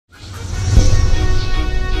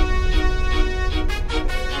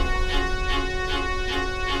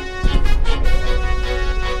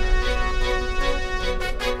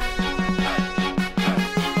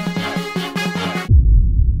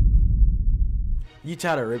You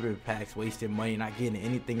tired of ripping packs, wasting money, not getting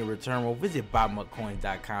anything in return? Well, visit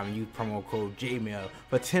buymuckcoins.com and use promo code Jmell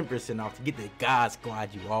for 10% off to get the God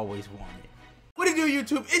Squad you always wanted. What do you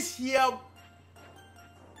do, YouTube? It's your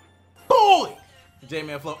boy,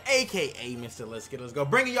 Jmellflo, aka Mr. Let's Go,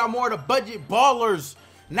 bringing y'all more of the budget ballers.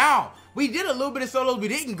 Now, we did a little bit of solos. We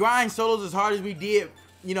didn't grind solos as hard as we did,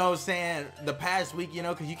 you know what I'm saying, the past week, you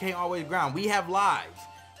know, because you can't always grind. We have lives.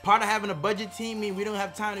 Part of having a budget team means we don't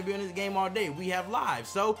have time to be in this game all day. We have lives.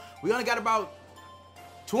 So we only got about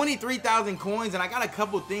 23,000 coins, and I got a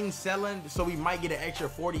couple things selling, so we might get an extra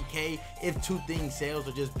 40K if 2 things sell,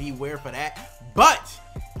 so just beware for that. But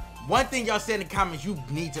one thing y'all said in the comments, you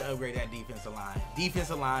need to upgrade that defensive line.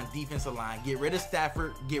 Defensive line, defensive line. Get rid of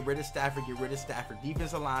Stafford, get rid of Stafford, get rid of Stafford.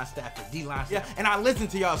 Defensive line, Stafford, D-line. Yeah, and I listened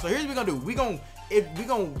to y'all. So here's what we're gonna do. If we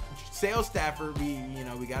gonna sell Stafford, we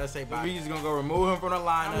gotta say bye. We just gonna go remove him from the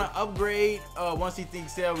line. I'm gonna upgrade. Once he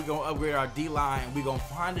thinks sell, we gonna upgrade our D-line, and we gonna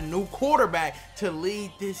find a new quarterback to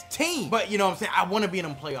lead this team. But you know what I'm saying? I wanna be in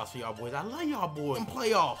them playoffs for y'all boys. I love y'all boys in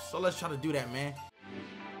playoffs. So let's try to do that, man.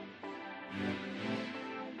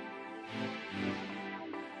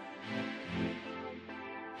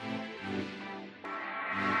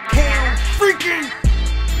 Freaking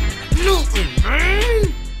Newton,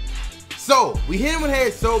 man. So we hit him with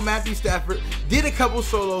head, sold Matthew Stafford, did a couple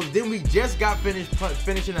solos, then we just got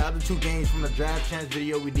finishing the other 2 games from the draft chance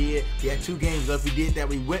video we did. We had 2 games left. We did that.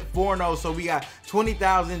 We went 4-0, so we got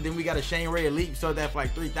 20,000. Then we got a Shane Ray Elite, so that for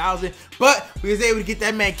like 3,000. But we was able to get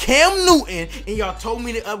that man Cam Newton, and y'all told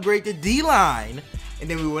me to upgrade the D-line. And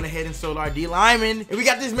then we went ahead and sold our D lineman. And we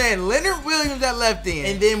got this man, Leonard Williams, at left end.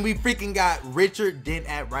 And then we freaking got Richard Dent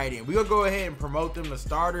at right end. We're going to go ahead and promote them to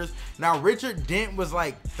starters. Now, Richard Dent was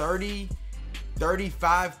like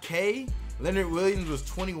 35K. Leonard Williams was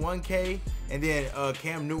 21K. And then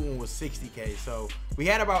Cam Newton was 60K. So we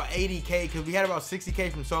had about 80K because we had about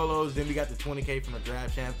 60K from solos. Then we got the 20K from the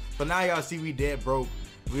draft champ. So now y'all see we dead broke.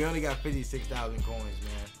 We only got 56,000 coins,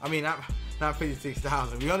 man. I mean, not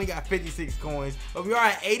 56,000. We only got 56 coins, but we are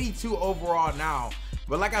at 82 overall now.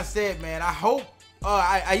 But like I said, man, I hope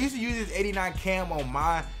I used to use this 89 Cam on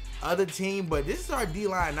my other team, but this is our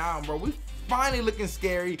D-line now, bro. We finally looking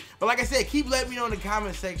scary. But like I said, keep letting me know in the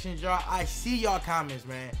comment sections, y'all. I see y'all comments,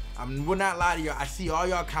 man. I will not lie to y'all. I see all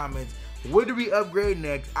y'all comments. What do we upgrade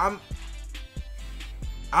next?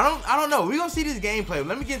 I don't know. We're gonna see this gameplay.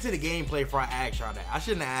 Let me get into the gameplay before I ask y'all that. I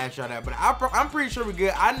shouldn't have asked y'all that, but I'm pretty sure we're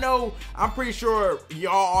good. I'm pretty sure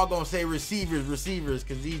y'all all gonna say receivers,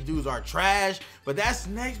 because these dudes are trash. But that's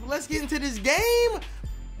next. But let's get into this game.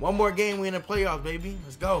 One more game, we in the playoffs, baby.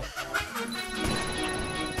 Let's go.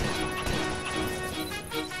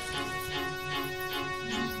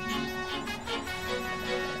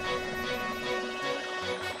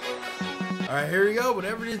 All right, here we go.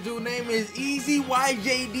 Whatever this dude name is, Easy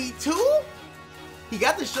YJD2. He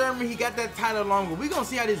got the Sherman. He got that title longer. We're going to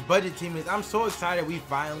see how this budget team is. I'm so excited we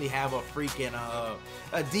finally have a freaking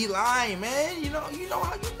a D-line, man. You know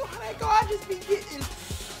how that go. I just be getting,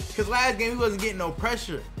 because last game we wasn't getting no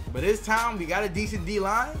pressure. But this time we got a decent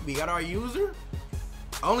D-line. We got our user.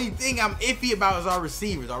 Only thing I'm iffy about is our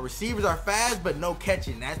receivers. Our receivers are fast, but no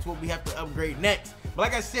catching. That's what we have to upgrade next. But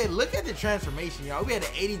like I said, look at the transformation, y'all. We had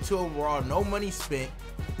an 82 overall, no money spent,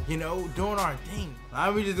 you know, doing our thing.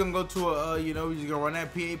 Now we just gonna go to a, we just gonna run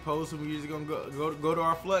that PA post, and we just gonna go to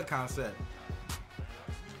our flood concept.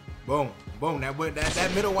 Boom, boom.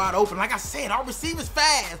 That middle wide open. Like I said, our receivers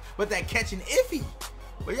fast, but that catching iffy.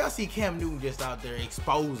 But y'all see Cam Newton just out there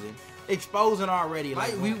exposing already.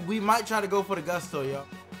 Like we might try to go for the gusto, y'all.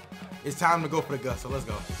 It's time to go for the gusto. Let's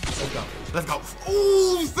go. Let's go.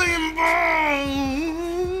 Ooh, Sam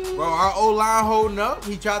Bone. Bro, our O-line holding up.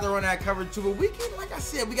 He tried to run that cover too, but we can, like I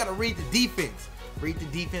said, we got to read the defense. Read the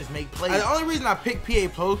defense, make plays. The only reason I picked PA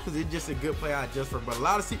post because it's just a good play I adjust for. But a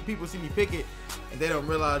lot of people see me pick it, and they don't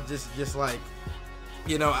realize just like,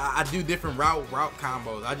 I do different route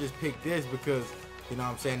combos. I just pick this because, you know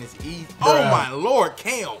what I'm saying, it's easy. Oh, my Lord,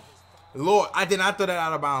 Cam. Lord, I did not throw that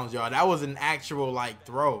out of bounds, y'all. That was an actual, like,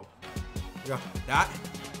 throw. Yo, that's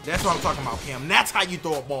what I'm talking about, Cam. That's how you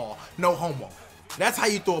throw a ball. No homo. That's how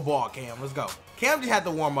you throw a ball, Cam. Let's go. Cam just had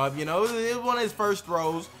to warm up, It was one of his first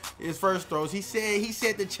throws. He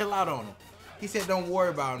said to chill out on him. He said don't worry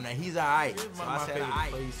about him. That he's all right. So I said, all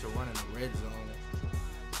right. Plays to run in the red zone.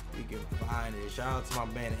 We can find it. Shout out to my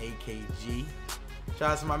man AKG.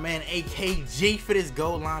 Shout out to my man AKG for this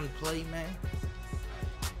goal line play, man.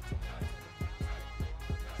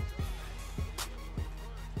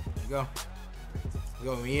 Go.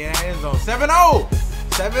 Yeah, end zone. 7-0.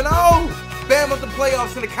 7-0. Spam up the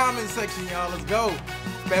playoffs in the comment section, y'all. Let's go.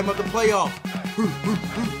 Spam up the playoffs.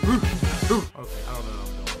 Okay,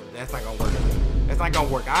 That's not gonna work. That's not gonna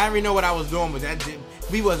work. I already know what I was doing, but that didn't.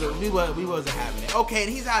 We wasn't having it. Okay,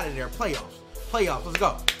 and he's out of there. Playoffs. Let's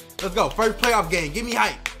go. Let's go. First playoff game. Give me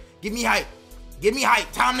hype. Give me hype. Give me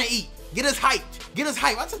hype. Time to eat. Get us hyped. Get us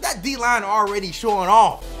hyped. I said that D-line already showing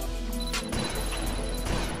off.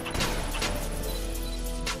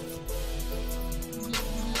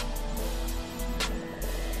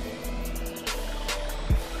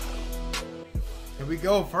 Here we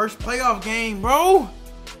go. First playoff game, bro.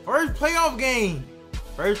 First playoff game.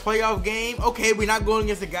 First playoff game. Okay, we're not going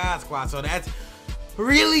against the God Squad, so that's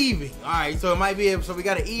relieving. All right, so it might be able. So we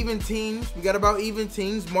got an even teams. We got about even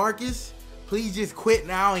teams. Marcus, please just quit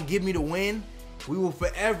now and give me the win. We will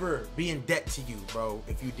forever be in debt to you, bro,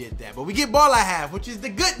 if you did that. But we get ball at half, which is the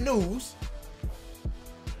good news.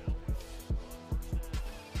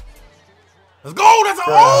 Let's go. That's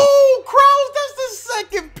Kraus. That's the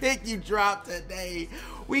second pick you dropped today.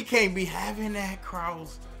 We can't be having that,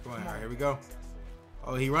 Kraus. All right, here we go.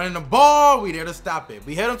 Oh, he running the ball. We there to stop it.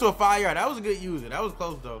 We hit him to a 5-yard. That was a good user. That was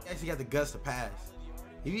close, though. He actually got the guts to pass.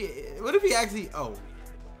 What if he actually...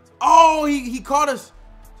 Oh, he caught us.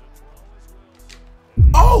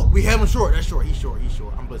 Oh, we had him short. That's short. He's short.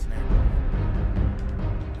 I'm blitzing everybody.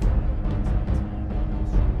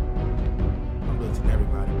 I'm blitzing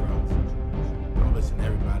everybody, bro. I'm blitzing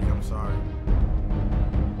everybody. I'm sorry.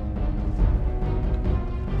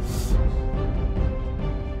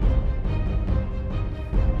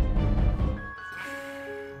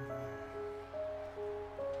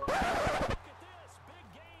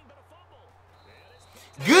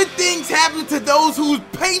 Good things happen to those who's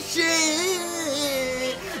patient.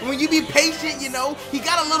 When you be patient, you know, he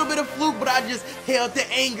got a little bit of fluke, but I just held the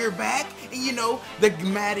anger back. And, you know, the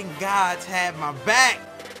Madden gods had my back.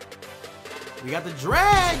 We got the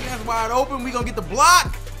drag. That's wide open. We gonna get the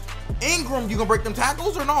block. Ingram, you gonna break them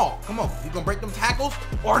tackles or no? Come on. You gonna break them tackles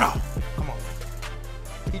or no? Come on.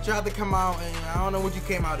 He tried to come out, and I don't know what you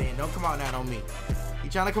came out in. Don't come out now on me. He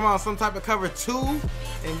trying to come out some type of cover 2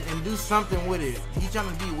 and do something with it. He trying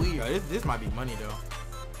to be weird. This might be money, though.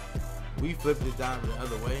 We flipped it down the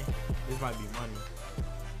other way. This might be money.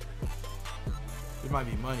 This might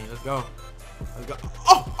be money. Let's go. Let's go.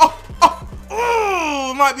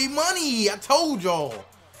 Oh, it might be money. I told y'all.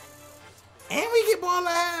 And we get ball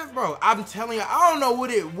at half, bro. I'm telling you, I don't know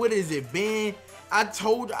what has it been. I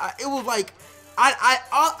told you, it was like,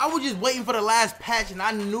 I was just waiting for the last patch, and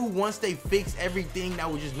I knew once they fixed everything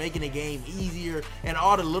that was just making the game easier, and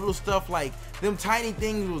all the little stuff, like them tiny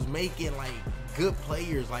things was making like good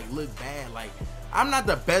players like look bad. Like, I'm not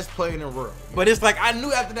the best player in the world, but it's like I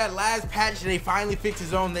knew after that last patch they finally fixed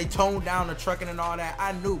his own, they toned down the trucking and all that.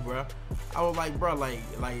 I knew, bro. I was like, bro, like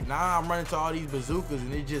now I'm running to all these bazookas,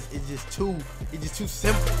 and it's just too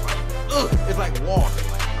simple. Like, it's like water.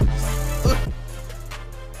 Like,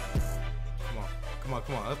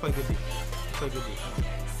 Come on, let's play good D.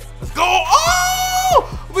 Let's go.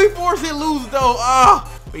 Oh, we forced it loose though.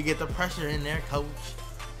 Oh, we get the pressure in there, coach.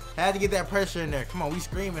 Had to get that pressure in there. Come on, we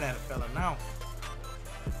screaming at a fella now.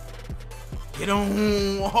 Get on.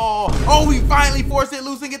 Oh, we finally forced it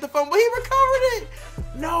loose and get the fumble. He recovered it.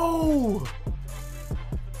 No.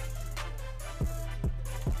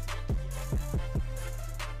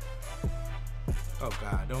 Oh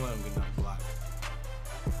God, don't let him get another block.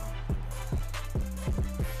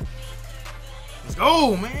 Let's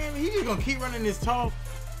go, man. He's just gonna keep running this toss.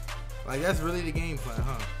 Like, that's really the game plan,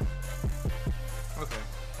 huh? Okay.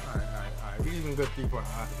 All right. We just gonna go 3-point.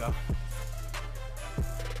 Let's go.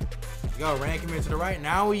 Let's go. Rank him into the right.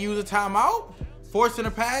 Now we use a timeout. Forcing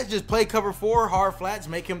a pass. Just play cover 4, hard flats.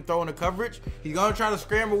 Make him throw in the coverage. He's gonna try to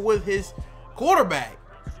scramble with his quarterback.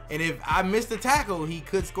 And if I miss the tackle, he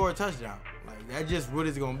could score a touchdown. Like, that's just what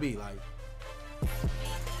it's gonna be. Like,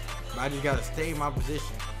 I just gotta stay in my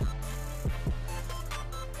position.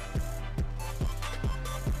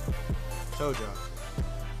 Told y'all.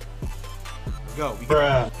 Let's go.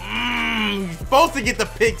 You're supposed to get the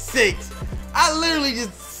pick 6. I literally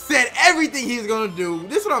just said everything he's gonna do.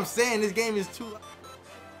 This is what I'm saying. This game is too.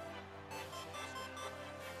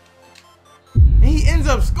 And he ends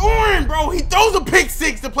up scoring, bro. He throws a pick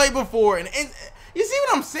 6 to play before, and you see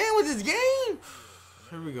what I'm saying with this game?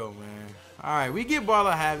 Here we go, man. All right, we get ball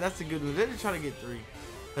at half. That's a good one. Let's just try to get 3.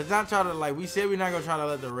 Let's not try to, like we said, we're not gonna try to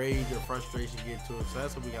let the rage or frustration get to us. So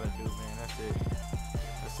that's what we gotta do, man. That's it.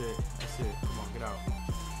 Come on, get out.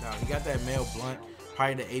 Now he got that Mel Blunt,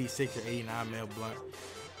 probably the 86 or 89 Mel Blunt.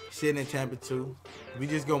 Sitting in Tampa 2. We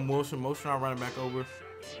just go motion our running back over,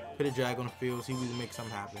 put a drag on the field, see if we can make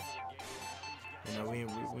something happen. You know, we ain't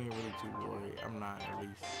really too worried. I'm not, at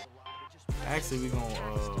least. Actually, we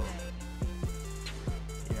gonna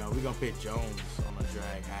we gonna put Jones on the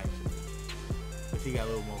drag actually. But he got a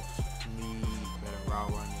little more speed, better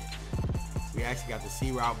route running. We actually got the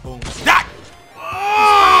C route. Boom. Dot!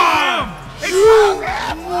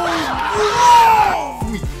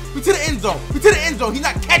 We to the end zone. We to the end zone. He's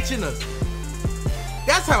not catching us.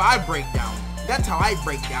 That's how I break down. That's how I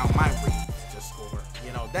break down my reads to score.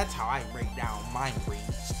 You know, that's how I break down my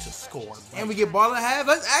reads to score. And we get ball at half.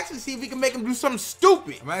 Let's actually see if we can make him do something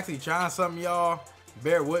stupid. I'm actually trying something, y'all.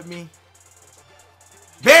 Bear with me.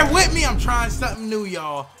 Bear with me. I'm trying something new,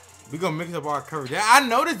 y'all. We're going to mix up our coverage. I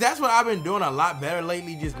noticed that's what I've been doing a lot better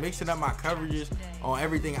lately, just mixing up my coverages on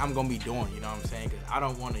everything I'm going to be doing, you know what I'm saying? Because I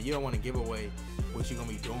don't want to, you don't want to give away what you're going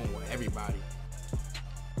to be doing with everybody.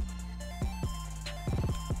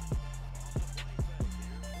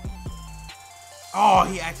 Oh,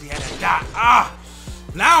 he actually had a dot. Ah!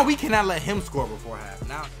 Now we cannot let him score before half.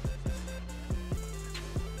 Now,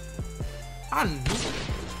 I knew it.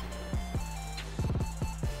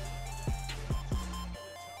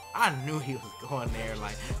 I knew he was going there.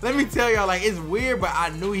 Like, let me tell y'all, like, it's weird, but I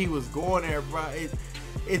knew he was going there, bro.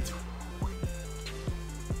 It's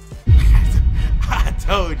I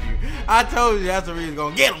told you that's the reason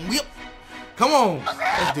gonna get him. Whip. Come on,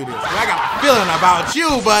 let's do this. I got a feeling about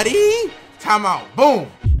you, buddy. Time out.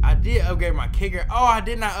 Boom. I did upgrade my kicker. Oh, I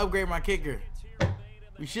did not upgrade my kicker.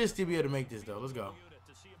 We should still be able to make this though. Let's go.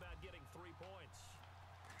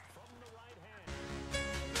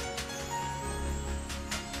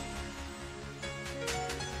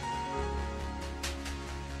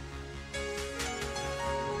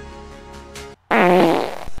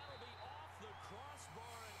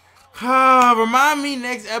 Remind me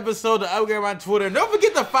next episode to upgrade my Twitter. And don't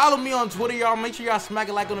forget to follow me on Twitter, y'all. Make sure y'all smack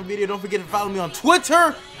a like on the video. Don't forget to follow me on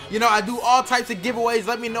Twitter. You know, I do all types of giveaways.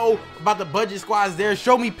 Let me know about the budget squads there.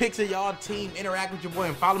 Show me pics of y'all team. Interact with your boy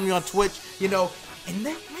and follow me on Twitch, you know. And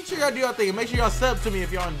then make sure y'all do your thing. And make sure y'all sub to me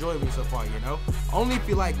if y'all enjoy me so far, you know. Only if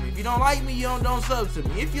you like me. If you don't like me, you don't sub to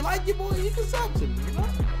me. If you like your boy, you can sub to me, you know.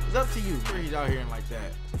 It's up to you. He's out here and like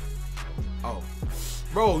that. Oh.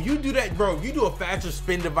 Bro, you do that, bro. You do a faster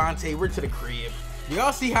spin, Devontae. We're to the crib.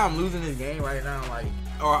 Y'all see how I'm losing this game right now? Like,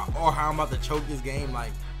 or how I'm about to choke this game?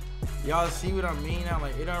 Like, y'all see what I mean now?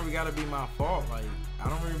 Like, it don't really gotta be my fault. Like, I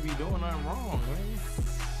don't really be doing nothing wrong, man.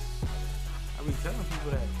 I be telling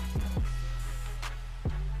people that.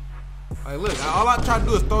 Like, look, all I try to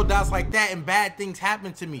do is throw dots like that and bad things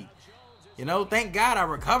happen to me. You know, thank God I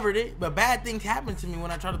recovered it, but bad things happen to me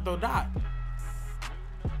when I try to throw dot.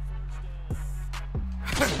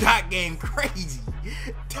 Dot game crazy.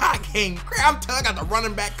 Dot game crazy. I'm telling you, I got the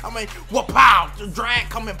running back coming. Wha-pow. The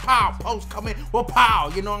drag coming. Pow. Post coming.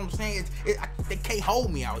 Wha-pow. You know what I'm saying? They can't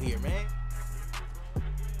hold me out here, man.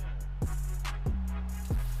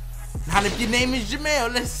 Now, if your name is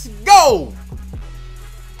Jmell, let's go.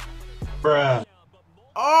 Bruh.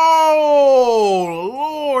 Oh,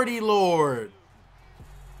 lordy lord.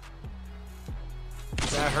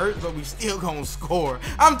 That hurt, but we still gonna score.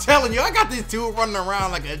 I'm telling you, I got this dude running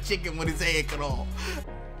around like a chicken with his head cut off.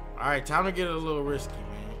 All right, time to get a little risky,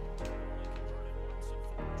 man.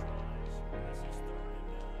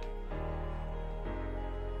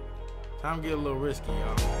 Time to get a little risky,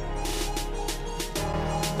 y'all.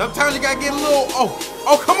 Sometimes you gotta get a little,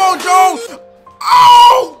 oh, come on, Jones.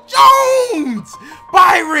 Oh, Jones.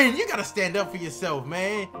 Byron, you gotta stand up for yourself,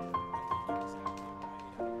 man.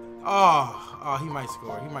 Oh, he might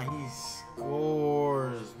score. He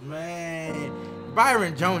scores, man.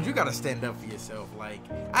 Byron Jones, you gotta stand up for yourself. Like,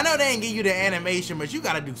 I know they ain't give you the animation, but you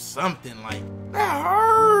gotta do something. Like, that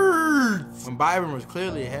hurts. When Byron was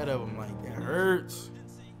clearly ahead of him, like, that hurts.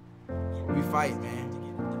 We fight, man.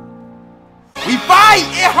 We fight.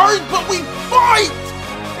 It hurts, but we fight.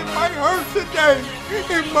 It might hurt today.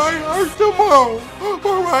 It might hurt tomorrow.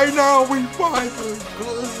 But right now, we fight.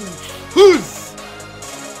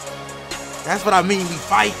 That's what I mean. We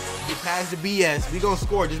fight. Get past the BS. We gonna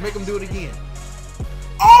score. Just make them do it again.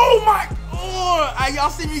 Oh my! Oh, y'all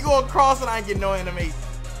see me go across and I ain't get no animation.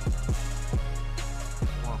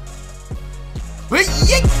 But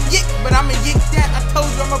yick, yick. But I'ma yick that. I told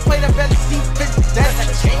you I'ma play the best defense. That's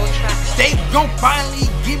a change. They gon' finally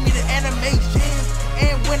give me the animation.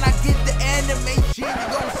 And when I get the animation, you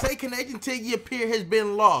gon' say connection till your peer has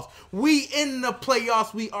been lost. We in the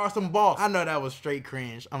playoffs. We are some balls. I know that was straight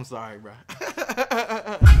cringe. I'm sorry, bro.